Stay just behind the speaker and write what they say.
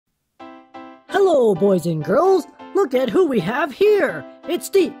Hello, boys and girls. Look at who we have here.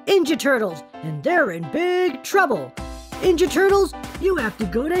 It's the Ninja Turtles, and they're in big trouble. Ninja Turtles, you have to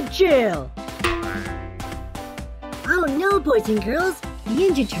go to jail. Oh no, boys and girls. The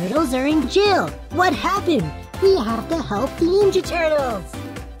Ninja Turtles are in jail. What happened? We have to help the Ninja Turtles.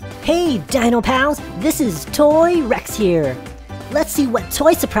 Hey, Dino Pals. This is Toy Rex here. Let's see what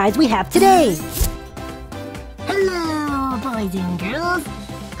toy surprise we have today. Hello, boys and girls.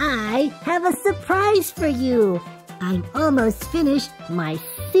 I have a surprise for you. I'm almost finished my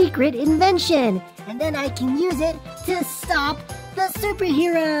secret invention, and then I can use it to stop the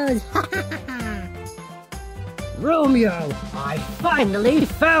superheroes. Romeo, I finally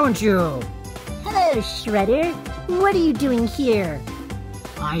found you. Hello, Shredder. What are you doing here?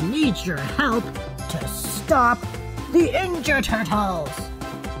 I need your help to stop the Ninja Turtles.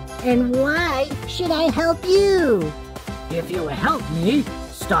 And why should I help you? If you help me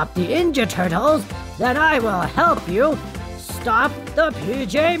stop the Ninja Turtles, then I will help you stop the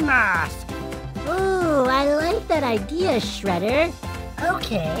PJ Mask. Ooh, I like that idea, Shredder.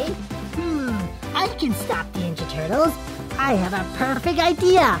 Okay. I can stop the Ninja Turtles. I have a perfect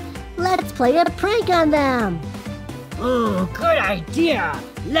idea. Let's play a prank on them. Ooh, good idea.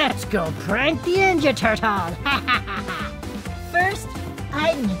 Let's go prank the Ninja Turtles. First,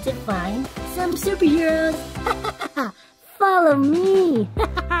 I need to find some superheroes. Follow me.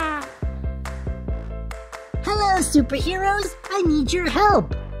 Hello, superheroes. I need your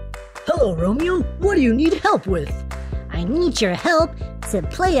help. Hello, Romeo. What do you need help with? I need your help to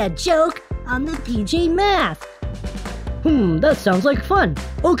play a joke on the PJ Mask. That sounds like fun.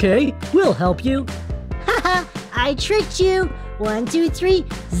 Okay, we'll help you. Haha, I tricked you. 1, 2, 3.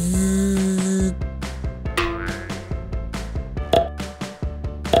 Zzz.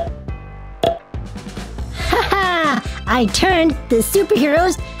 Haha, I turned the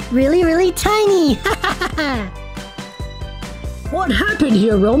superheroes really, really tiny. What happened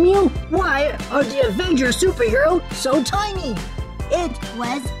here, Romeo? Why are the Avenger superhero so tiny? It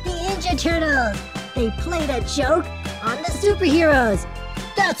was the Ninja Turtles. They played a joke on the superheroes.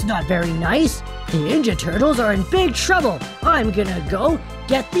 That's not very nice. The Ninja Turtles are in big trouble. I'm gonna go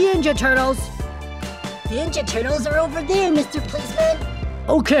get the Ninja Turtles. The Ninja Turtles are over there, Mr. Policeman.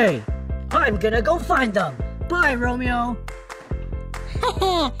 Okay, I'm gonna go find them. Bye, Romeo.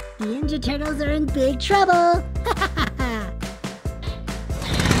 The Ninja Turtles are in big trouble.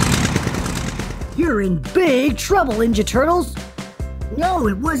 You're in big trouble, Ninja Turtles. No,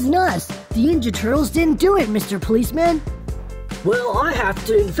 it wasn't us. The Ninja Turtles didn't do it, Mr. Policeman. Well, I have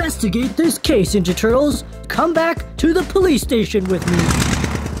to investigate this case, Ninja Turtles. Come back to the police station with me.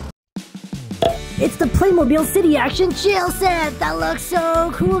 It's the Playmobil City Action jail set. That looks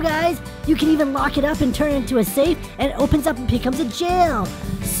so cool, guys. You can even lock it up and turn it into a safe, and it opens up and becomes a jail.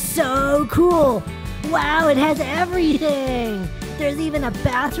 So cool. Wow, it has everything. There's even a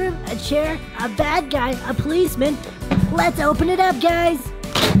bathroom, a chair, a bad guy, a policeman. Let's open it up, guys.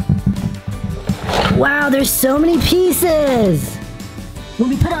 Wow, there's so many pieces. When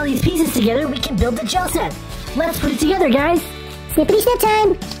we put all these pieces together, we can build the jail set. Let's put it together, guys. Snippity snip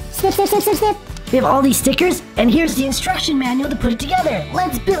time. Snip, snip, snip, snip, snip. We have all these stickers, and here's the instruction manual to put it together.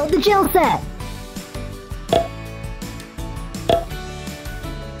 Let's build the jail set.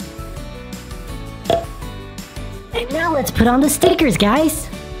 And now let's put on the stickers, guys.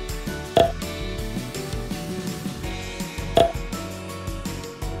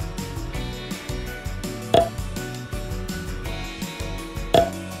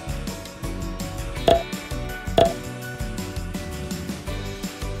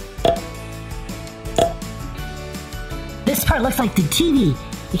 This part looks like the TV.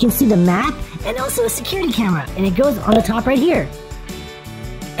 You can see the map and also a security camera, and it goes on the top right here.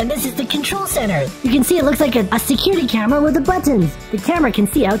 And this is the control center. You can see it looks like a security camera with the buttons. The camera can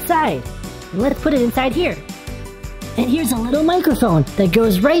see outside. And let's put it inside here. And here's a little microphone that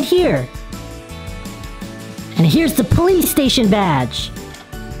goes right here. And here's the police station badge.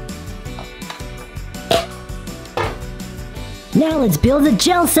 Now let's build a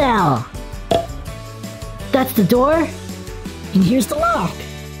jail cell. That's the door. And here's the lock.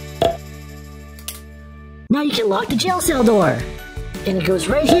 Now you can lock the jail cell door. And it goes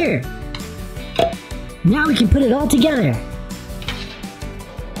right here. Now we can put it all together.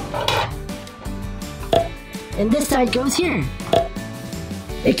 And this side goes here.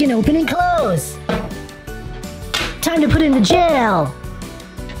 It can open and close. Time to put it in the jail.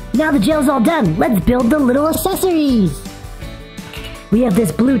 Now the jail's all done. Let's build the little accessories. We have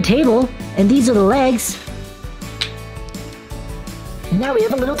this blue table, and these are the legs. And now we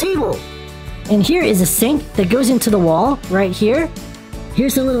have a little table. And here is a sink that goes into the wall right here.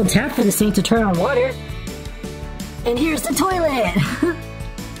 Here's a little tap for the sink to turn on water. And here's the toilet.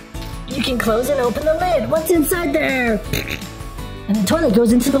 You can close and open the lid. What's inside there? And the toilet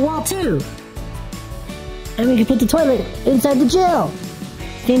goes into the wall too. And we can put the toilet inside the jail.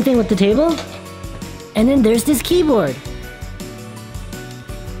 Same thing with the table. And then there's this keyboard.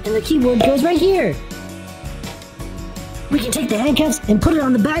 And the keyboard goes right here. We can take the handcuffs and put it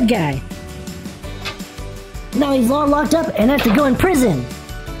on the bad guy. Now he's all locked up and has to go in prison.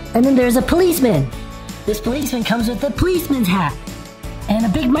 And then there's a policeman. This policeman comes with a policeman's hat and a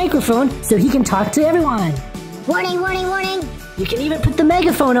big microphone so he can talk to everyone. Warning, warning, warning. You can even put the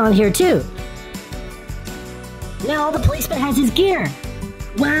megaphone on here too. Now the policeman has his gear.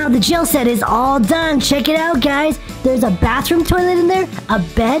 Wow, the jail set is all done. Check it out, guys. There's a bathroom toilet in there, a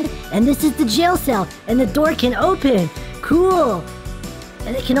bed, and this is the jail cell. And the door can open. Cool.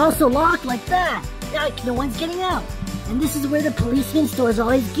 And it can also lock like that. Now no one's getting out. And this is where the policeman stores all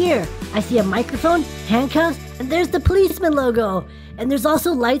his gear. I see a microphone, handcuffs, and there's the policeman logo. And there's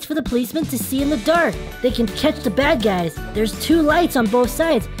also lights for the policemen to see in the dark. They can catch the bad guys. There's 2 lights on both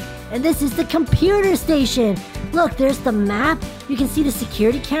sides. And this is the computer station. Look, there's the map. You can see the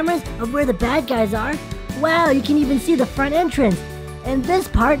security cameras of where the bad guys are. Wow, you can even see the front entrance. And this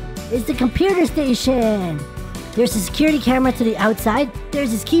part is the computer station. There's a security camera to the outside.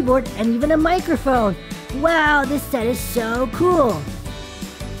 There's his keyboard and even a microphone. Wow, this set is so cool.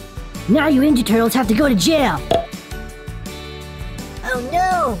 Now you Ninja Turtles have to go to jail. Oh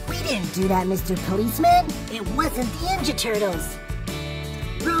no, we didn't do that, Mr. Policeman. It wasn't the Ninja Turtles.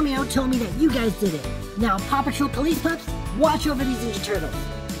 Romeo told me that you guys did it. Now, Paw Patrol Police Pups, watch over these Ninja Turtles.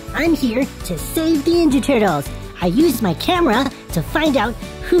 I'm here to save the Ninja Turtles. I used my camera to find out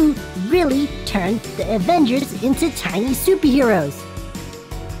who really turned the Avengers into tiny superheroes.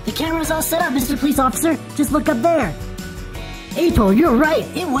 The camera's all set up, Mr. Police Officer. Just look up there. April, you're right.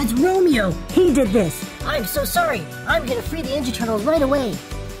 It was Romeo. He did this. I'm so sorry. I'm gonna free the Ninja Turtles right away.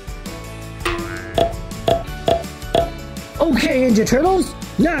 Okay, Ninja Turtles,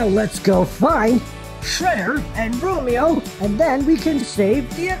 now let's go find Shredder and Romeo, and then we can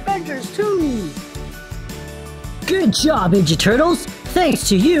save the Avengers too. Good job, Ninja Turtles. Thanks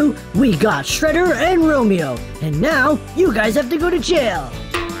to you, we got Shredder and Romeo, and now you guys have to go to jail.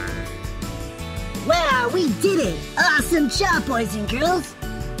 Wow, we did it! Awesome job, boys and girls!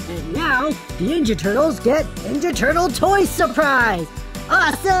 And now the Ninja Turtles get Ninja Turtle Toy Surprise.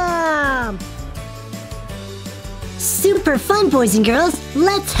 Awesome! Super fun, boys and girls!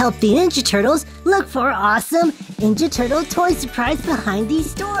 Let's help the Ninja Turtles look for awesome Ninja Turtle Toy Surprise behind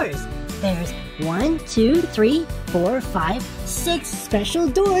these doors. There's 1, 2, 3, 4, 5, 6 special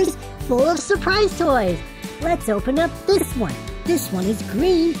doors full of surprise toys. Let's open up this one. This one is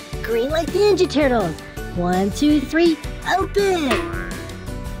green, green like the Ninja Turtles. 1, 2, 3, open!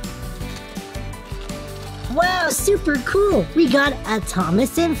 Wow, super cool! We got a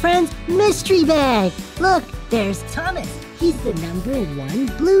Thomas and Friends mystery bag. Look, there's Thomas. He's the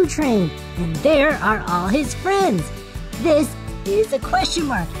 #1 blue train. And there are all his friends. This is a question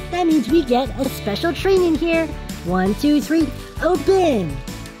mark. That means we get a special train in here. 1, 2, 3, open!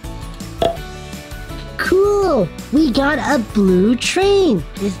 Cool! We got a blue train.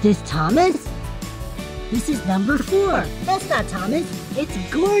 Is this Thomas? This is #4. That's not Thomas. It's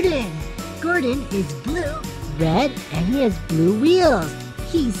Gordon. Gordon is blue, red, and he has blue wheels.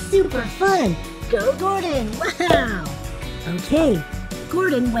 He's super fun. Go Gordon! Wow! Okay,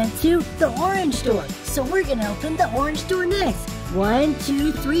 Gordon went to the orange door, so we're gonna open the orange door next. 1,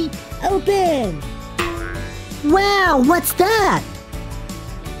 2, 3, open! Wow, what's that?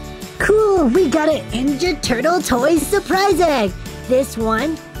 Cool, we got an Ninja Turtle Toy surprise egg. This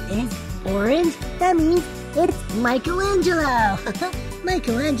one is orange. That means it's Michelangelo.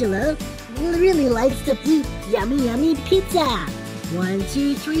 Michelangelo really likes to eat yummy, yummy pizza. 1,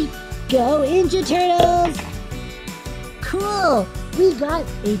 2, 3, go Ninja Turtles! Cool, we got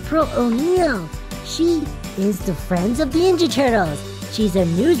April O'Neil. She is the Friends of the Ninja Turtles. She's a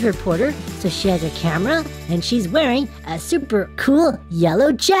news reporter, so she has a camera, and she's wearing a super cool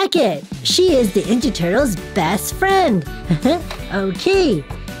yellow jacket. She is the Ninja Turtles' best friend. Okay,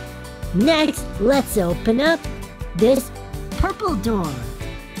 next, let's open up this purple door.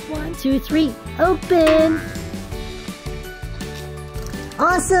 1, 2, 3, open!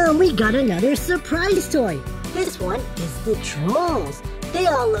 Awesome, we got another surprise toy. This one is the Trolls. They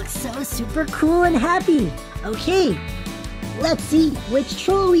all look so super cool and happy. Okay, let's see which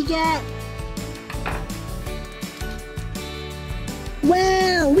troll we get.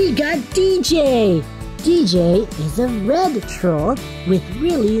 Wow, we got DJ. DJ is a red troll with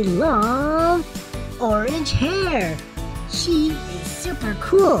really long orange hair. She is super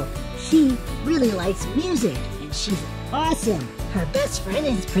cool. She really likes music, and she's awesome. Her best friend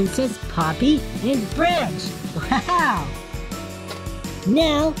is Princess Poppy and Branch. Wow!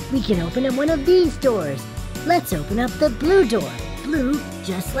 Now we can open up one of these doors. Let's open up the blue door. Blue,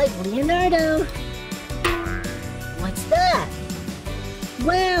 just like Leonardo. What's that?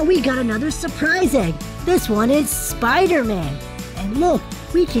 Wow, we got another surprise egg. This one is Spider-Man. And look,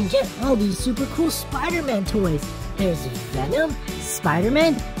 we can get all these super cool Spider-Man toys. There's Venom,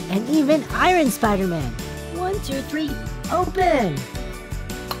 Spider-Man, and even Iron Spider-Man. 1, 2, 3, open!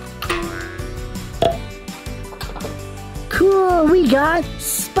 Cool, we got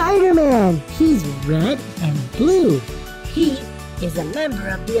Spider-Man. He's red and blue. He is a member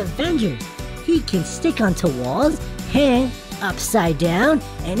of the Avengers. He can stick onto walls, hang upside down,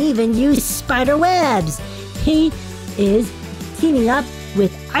 and even use spider webs. He is teaming up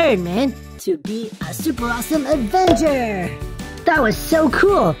with Iron Man to be a super awesome Avenger. That was so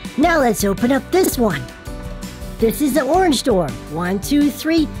cool. Now let's open up this one. This is the orange door. 1, 2,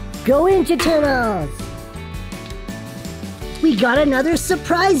 3, go Ninja Turtles. We got another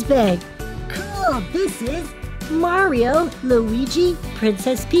surprise bag. Cool, this is Mario, Luigi,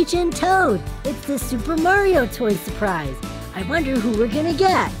 Princess Peach, and Toad. It's the Super Mario toy surprise. I wonder who we're gonna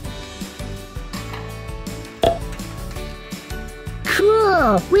get.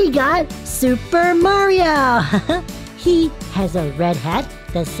 Cool, we got Super Mario. He has a red hat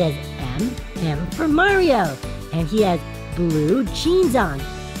that says M for Mario. And he has blue jeans on.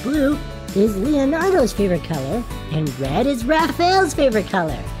 Blue is Leonardo's favorite color, and red is Raphael's favorite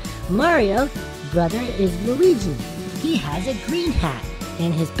color. Mario's brother is Luigi. He has a green hat,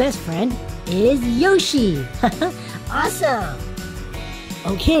 and his best friend is Yoshi. Awesome!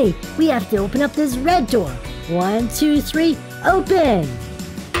 Okay, we have to open up this red door. 1, 2, 3, open!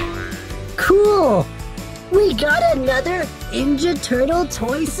 Cool! We got another Ninja Turtle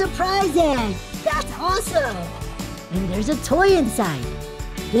toy surprise egg! That's awesome! And there's a toy inside.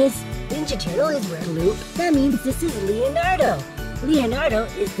 This Ninja Turtle is blue. That means this is Leonardo. Leonardo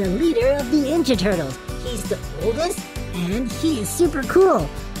is the leader of the Ninja Turtles. He's the oldest, and he is super cool.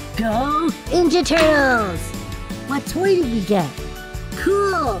 Go Ninja Turtles! What toy did we get?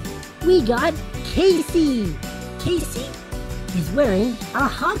 Cool! We got Casey! Casey is wearing a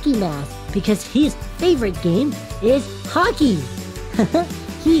hockey mask because his favorite game is hockey.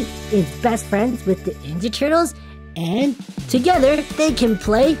 He is best friends with the Ninja Turtles, and together they can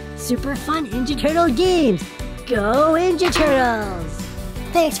play super fun Ninja Turtle games. Go Ninja Turtles!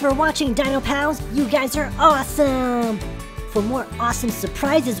 Thanks for watching, Dino Pals. You guys are awesome! For more awesome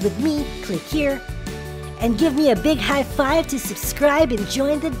surprises with me, click here. And give me a big high five to subscribe and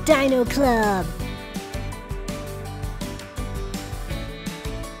join the Dino Club.